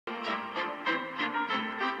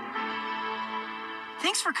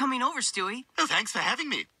Thanks for coming over, Stewie. Oh, thanks for having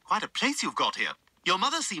me. Quite a place you've got here. Your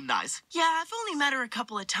mother seemed nice. Yeah, I've only met her a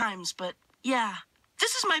couple of times, but yeah.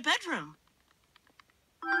 This is my bedroom.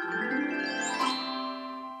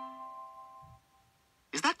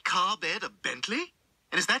 Is that car bed a Bentley?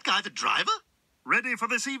 And is that guy the driver? Ready for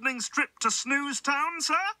this evening's trip to Snooze Town,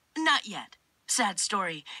 sir? Not yet. Sad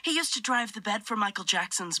story. He used to drive the bed for Michael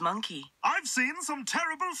Jackson's monkey. I've seen some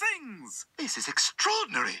terrible things. This is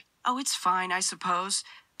extraordinary. Oh, it's fine, I suppose.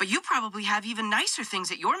 But you probably have even nicer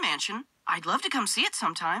things at your mansion. I'd love to come see it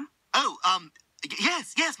sometime. Oh,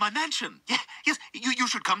 yes, my mansion. Yes, you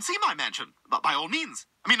should come see my mansion. But by all means.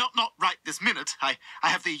 I mean, not right this minute. I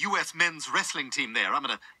have the U.S. men's wrestling team there. I'm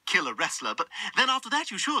going to kill a wrestler. But then after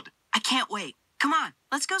that, you should. I can't wait. Come on,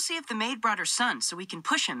 let's go see if the maid brought her son so we can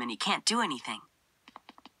push him and he can't do anything.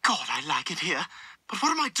 God, I like it here. But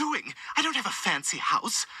what am I doing? I don't have a fancy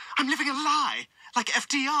house. I'm living a lie, like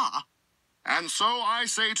FDR. And so I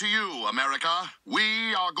say to you, America,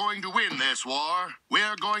 we are going to win this war.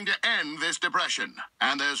 We're going to end this depression.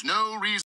 And there's no reason